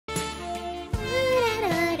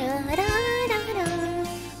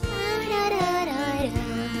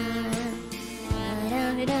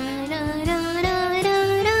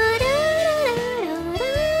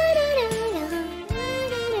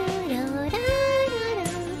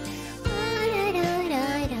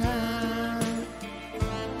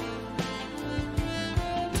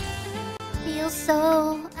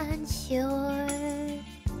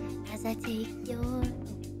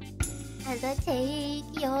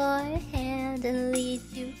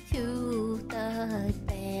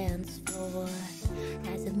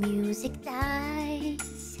plastic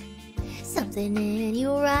dies. Something in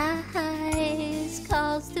your eyes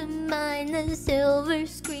calls to mind the silver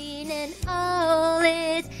screen and all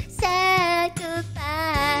its sad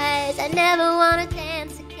goodbyes. I never wanna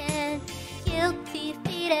dance again. Guilty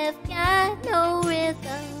feet have got no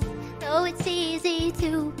rhythm, though it's easy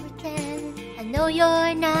to pretend. I know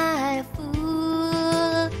you're not a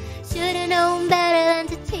fool. Should've known better than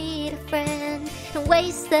to cheat a friend and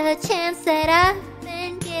waste the chance that I've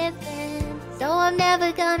been given. So I'm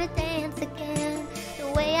never gonna dance again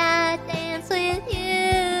the way I dance with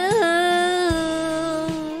you.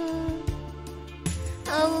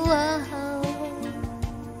 Oh, oh, oh.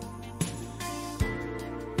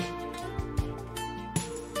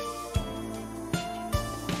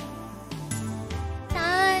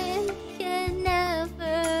 Time can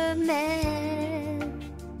never mend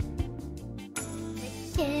the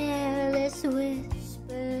careless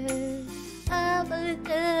whispers of a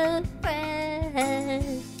good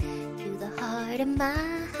friend. To the heart of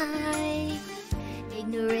mine,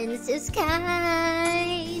 ignorance is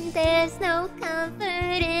kind. There's no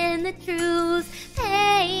comfort in the truth.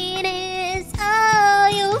 Pain is all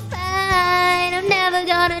you'll find. I'm never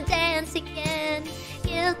gonna dance again.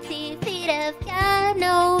 Guilty feet have got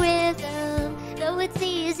no rhythm, though it's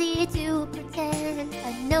easy to pretend.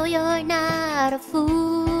 I know you're not a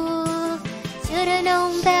fool. Should've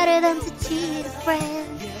known better than to cheat a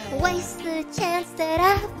friend, waste the chance that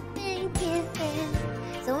I've been given.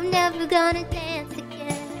 So I'm never gonna dance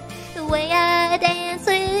again the way I dance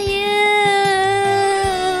with you.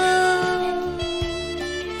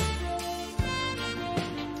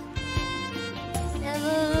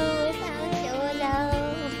 Never without your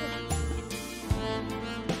love.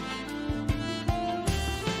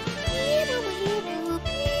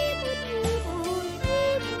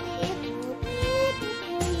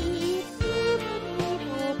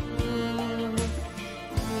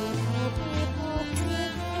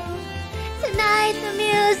 Tonight the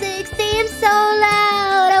music seems so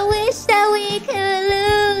loud. I wish that we could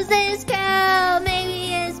lose this crowd.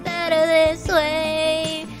 Maybe it's better this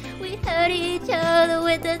way. We hurt each other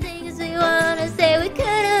with the things we wanna say. We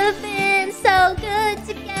could have been so good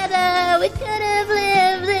together. We could have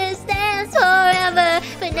lived this dance forever.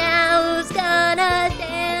 But now who's gonna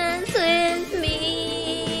dance with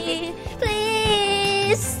me?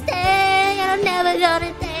 Please stay. I'm never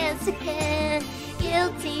gonna dance again.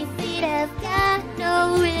 Guilty feet have got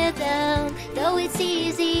no rhythm, though it's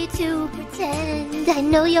easy to pretend. I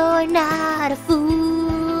know you're not a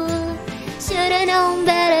fool. Should've known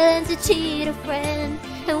better than to cheat a friend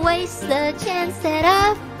and waste the chance that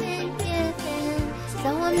I've been given. So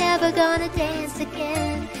I'm never gonna dance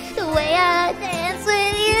again the way I dance with